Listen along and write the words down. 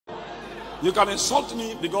You can insult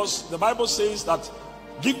me because the Bible says that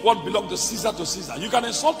give what belongs to Caesar to Caesar. You can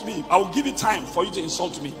insult me. I will give you time for you to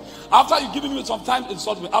insult me. After you give me some time,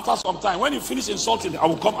 insult me. After some time, when you finish insulting, I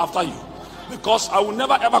will come after you. Because I will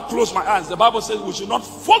never ever close my eyes. The Bible says we should not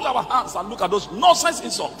fold our hands and look at those nonsense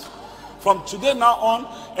insults. From today now on,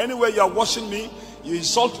 anywhere you are watching me, you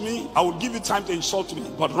insult me, I will give you time to insult me.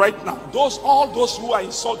 But right now, all those who are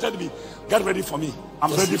insulted me, get ready for me.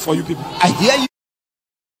 I'm ready for you people. I hear you.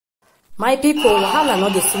 My people, how are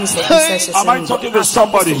not the finish of this session? Am I talking to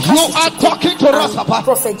somebody? You are talking to us, Papa.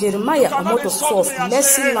 Prophet Jeremiah Omoto Fufenyi,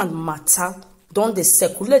 mercy land matter. Don't they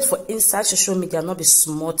circulate for inside social media, not be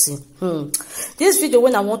smarting. This video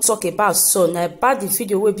when I want to talk about, so now about the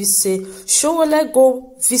video where we say, Showole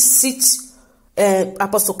go visit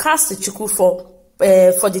Apostle Kassy Chukwu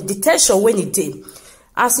for the detention when he did.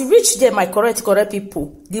 As he reached there, my correct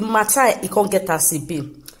people, the matter he can't get as he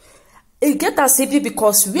be. He get as he be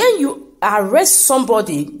because when you arrest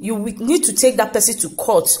somebody, you will need to take that person to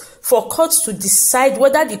court for court to decide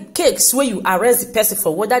whether the case where you arrest the person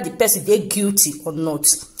for, whether the person they guilty or not.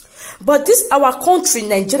 But this our country,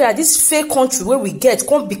 Nigeria, this fake country where we get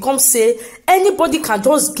can't become say anybody can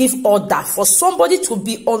just give order for somebody to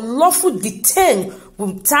be unlawful detained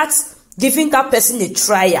without giving that person a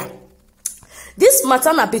trial. This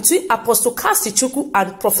matter now between Apostle Kassy Chukwu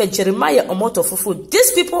and Prophet Jeremiah Omoto Fufenyi.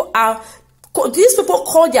 These people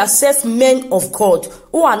call themselves men of God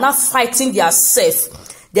who are not fighting themselves.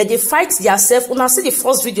 They fight themselves. When I see the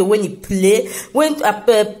first video when he play, when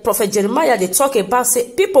Prophet Jeremiah they talk about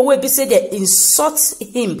say people will be say they insult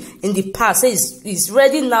him in the past. Say he's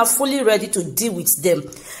ready now, fully ready to deal with them.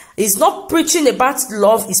 He's not preaching about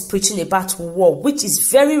love, he's preaching about war, which is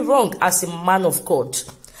very wrong as a man of God.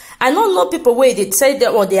 I don't know people where they say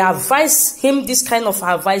that or they advise him this kind of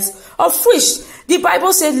advice, of which the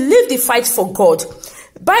Bible says leave the fight for God.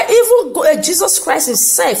 By even Jesus Christ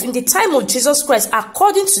himself, in the time of Jesus Christ,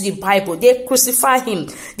 according to the Bible, they crucify him.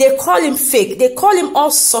 They call him fake. They call him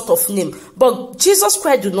all sort of name. But Jesus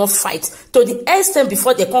Christ do not fight. To the extent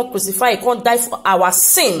before they can't crucify, he can't die for our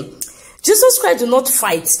sin. Jesus Christ do not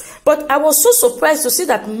fight. But I was so surprised to see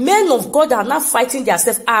that men of God are not fighting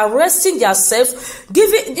themselves, arresting themselves,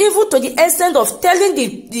 giving even to the extent of telling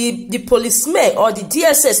the policemen or the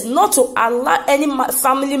DSS not to allow any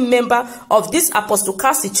family member of this Apostle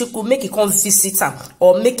Kassy Chukwu make it come visit him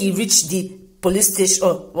or make it reach the police station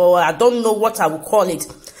or I don't know what I would call it.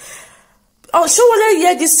 Oh, Showole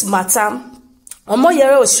hear this matter.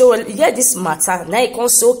 Omoyele Swore hear this matter. Now he can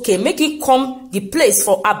say, okay, make it come the place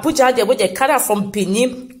for Abuja there where they carry from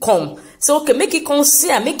Benin come. So okay, make it come see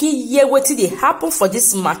and make it hear what they happen for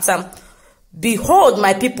this matter. Behold,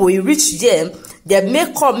 my people, he reach there. They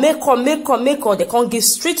make come. They can't give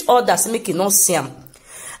street orders, make it not see him.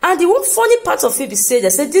 And the one funny part of it is say they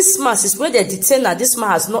say this man is where they detain and this man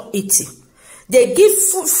has not eaten. They give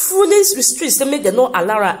foolish restraints to make them not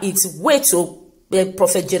allow her eat. Wait till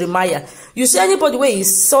Prophet Jeremiah. You see anybody where he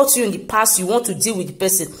insult you in the past, you want to deal with the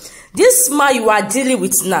person. This man you are dealing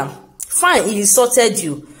with now, fine, he insulted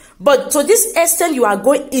you. But to this extent you are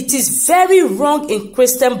going, it is very wrong in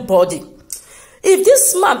Christian body. If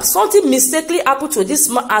this man, something mistakenly happened to this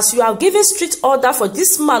man, as you are giving strict order for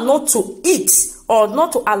this man not to eat, or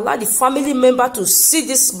not to allow the family member to see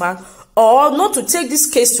this man, or not to take this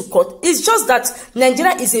case to court, it's just that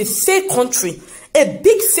Nigeria is a fake country. A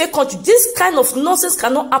big fake country. This kind of nonsense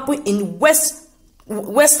cannot happen in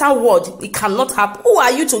Western world. It cannot happen. Who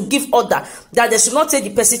are you to give order that they should not take the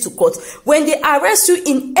person to court? When they arrest you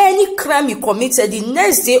in any crime you committed, the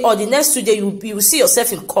next day or the next 2 days, you will see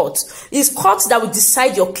yourself in court. It's court that will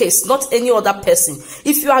decide your case, not any other person.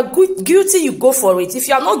 If you are guilty, you go for it. If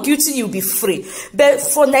you are not guilty, you'll be free. But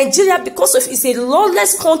for Nigeria, because of it's a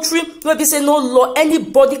lawless country, where we say no law,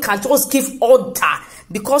 anybody can just give order.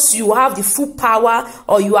 Because you have the full power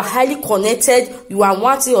or you are highly connected, you are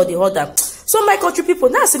one thing or the other. So my country people,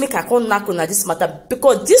 now say make I can't knock on this matter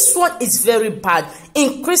because this one is very bad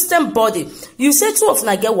in Christian body. You say two of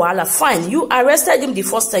get wahala, fine. You arrested him the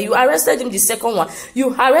first time, you arrested him the second one,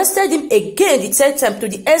 you arrested him again the third time to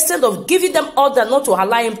the extent of giving them order not to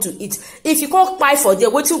allow him to eat. If you can't buy for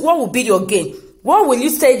them, what will be your gain? What will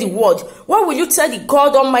you tell the world? What will you tell the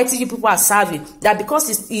God Almighty you people are serving? That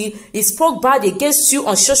because he spoke bad against you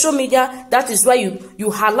on social media, that is why you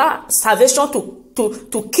allow salvation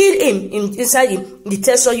to kill him inside the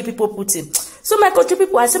tension you people put in. So my country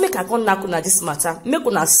people, I say make I come knock on this matter. Make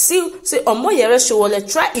una see say Omoyele Swore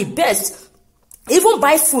try his best. Even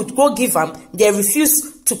buy food, go give them. They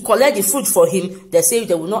refuse to collect the food for him, they say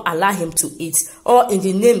they will not allow him to eat, or in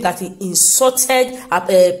the name that he insulted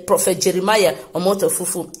Prophet Jeremiah Omoto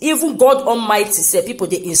Fufenyi. Even God Almighty said people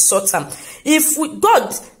they insult him. If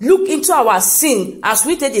God look into our sin as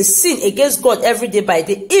we take the sin against God every day by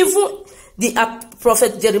day, even the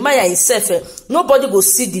Prophet Jeremiah himself, nobody will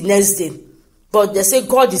see the next day. But they say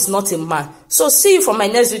God is not a man. So see you for my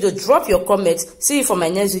next video. Drop your comments. See you for my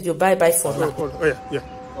next video. Bye bye for now. Oh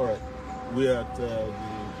yeah. All right. We're at the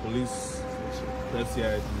police press.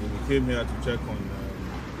 We came here to check on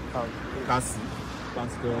Kassy,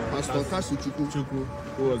 Pastor Kassy Chukwu,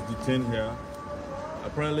 who was detained here.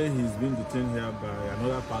 Apparently, he's been detained here by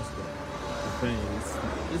another pastor.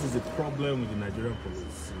 This is a problem with the Nigerian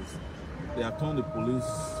police. They have turned the police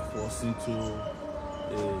force into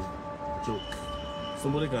a joke.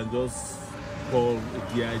 Somebody can just call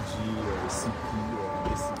a DIG or a CP or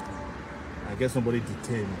an ACP and get somebody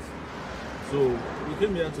detained. So we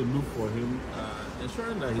came here to look for him,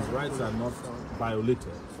 ensuring that his rights are not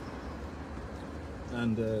violated.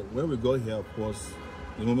 And when we got here, of course,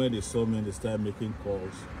 the moment they saw me, they started making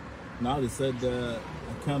calls. Now they said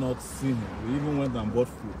I cannot see him. We even went and bought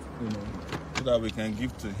food, so that we can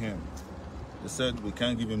give to him. They said we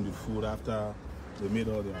can't give him the food after they made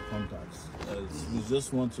all their contacts. We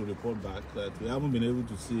just want to report back that we haven't been able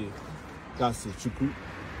to see Kassy Chukwu.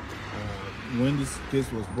 When this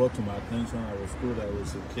case was brought to my attention, I was told that it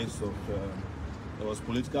was a case of that was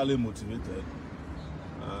politically motivated,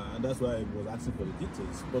 and that's why I was asking for the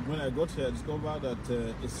details. But when I got here, I discovered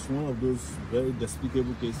that it's one of those very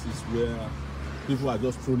despicable cases where people are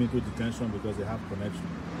just thrown into detention because they have connection.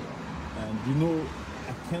 And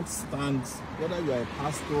I can't stand, whether you are a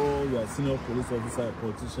pastor, you are a senior police officer, a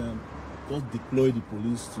politician, just deploy the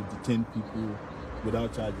police to detain people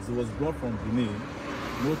without charges. It was brought from Benin,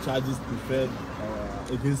 no charges preferred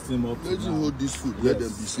against him up to now. Let's hold this food, let them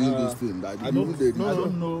be seeing this thing. Like I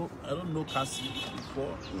don't know Kassy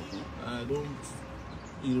before.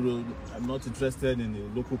 I'm not interested in the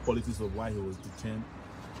local politics of why he was detained.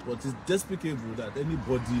 But it's despicable that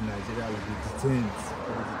anybody in Nigeria will be detained.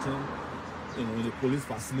 In the police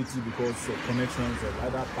facility because of connections of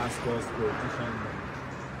other pastors, politicians,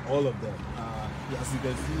 all of them. As you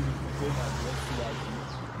can see, we came at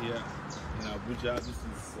the here in Abuja. This is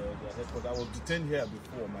the headquarters. I was detained here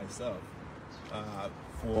before myself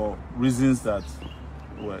for reasons that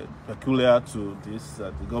were peculiar to this.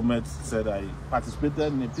 The government said I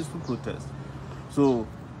participated in a peaceful protest. So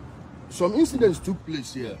some incidents took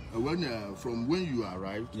place here from when you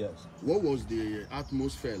arrived. Yes. What was the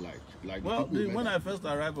atmosphere like? Well, when I first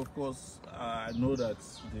arrived, of course, I know that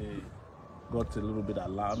they got a little bit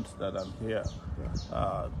alarmed that I'm here.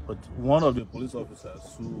 Yeah. But one of the police officers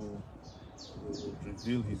who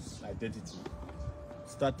revealed his identity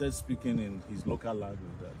started speaking in his local language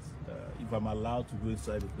that if I'm allowed to go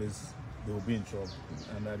inside the place, they will be in trouble,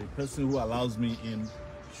 and that the person who allows me in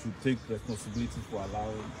should take responsibility for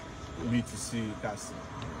allowing me to see Kassy.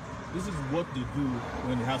 This is what they do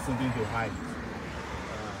when they have something to hide.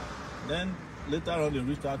 Then later on they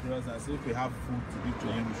reached out to us and said if we have food to give to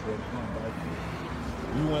him, we should come and buy food.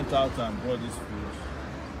 We went out and brought this food.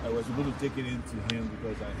 I was able to take it into him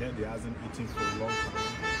because I heard he hasn't eaten for a long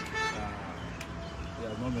time. He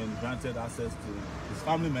has not been granted access to his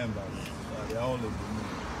family members. They are all in the mood.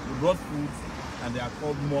 We brought food and they are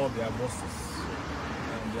called more of their bosses.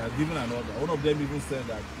 They are given an order. One of them even said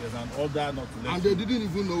that there's an order not to let and they didn't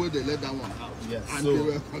even know where they let that one out. Yes. And so they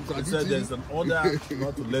were contradicting. They said there's an order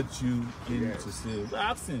not to let you in to say.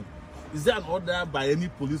 I asked him, is there an order by any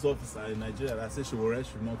police officer in Nigeria that says Swore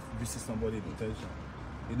should not visit somebody in detention?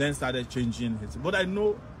 He then started changing his. But I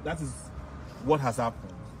know that is what has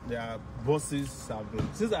happened. Their bosses have been,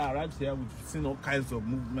 since I arrived here, we've seen all kinds of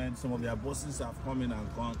movement. Some of their bosses have come in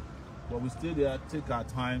and gone. But we stay there, take our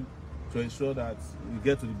time to ensure that we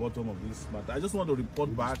get to the bottom of this matter. I just want to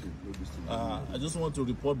report back. I just want to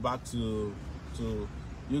report back to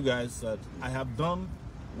you guys that I have done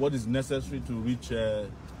what is necessary to reach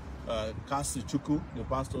Kassy Chukwu, the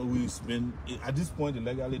pastor who has been at this point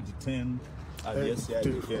illegally detained at the SCI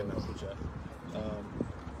here in Abuja.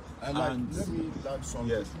 And let me add something.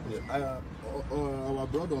 Yes. Our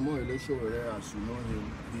brother Omoyele Swore, as you know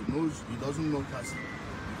him, he doesn't know Kassy.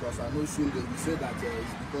 Because I know soon they will say that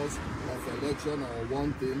it's because of election or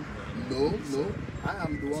one thing. No. I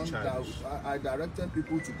am the one that I directed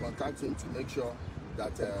people to contact him to make sure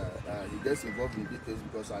that he gets involved in details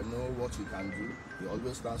because I know what he can do. He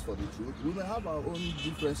always stands for the truth. We may have our own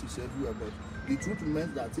differences everywhere, but the truth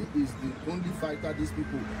means that he is the only fighter these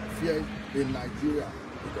people fear in Nigeria.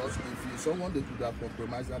 Because if he's someone they could have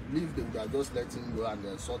compromised, I believe they would have just let him go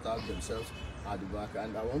and sort out themselves at the back.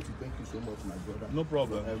 And I want to thank you so much, my brother. No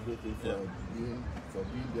problem. For everything, for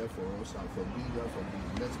being there for us, and for being there for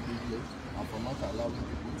the next privilege, and for not allowing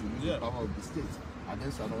people to use the power of the state. And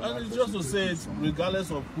it's just to say,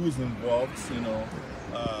 regardless of who is involved, you know,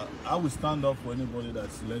 I will stand up for anybody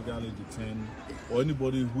that's illegally detained or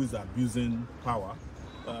anybody who is abusing power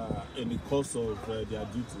in the course of their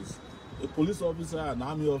duties. A police officer, an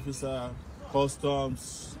army officer,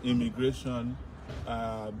 customs, immigration,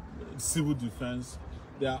 civil defense,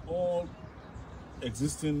 they are all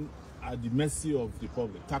existing at the mercy of the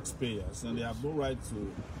public, taxpayers, and they have no right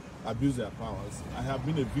to abuse their powers. I have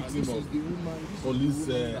been a victim of police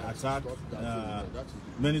attack.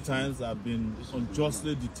 Many times I've been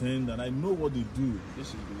unjustly detained, and I know what they do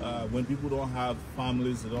when people don't have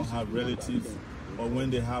families, they don't have relatives, or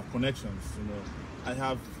when they have connections. You know, I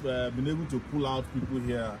have been able to pull out people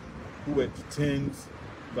here who were detained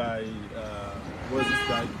by what is this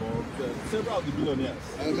guy called? Several of the billionaires.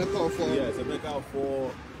 Yes, Emeka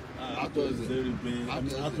for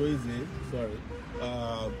sorry.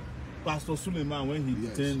 Pastor Suleiman, when he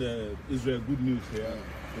detained Israel Good News here,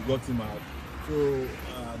 we got him out. So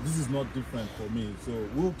this is not different for me. So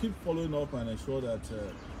we'll keep following up and ensure that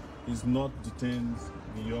he's not detained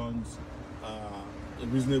beyond a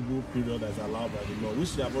reasonable period as allowed by the law,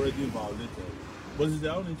 which they have already violated. But it's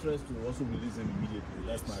their own interest to also release him immediately.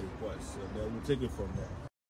 That's my request. So we'll take it from there.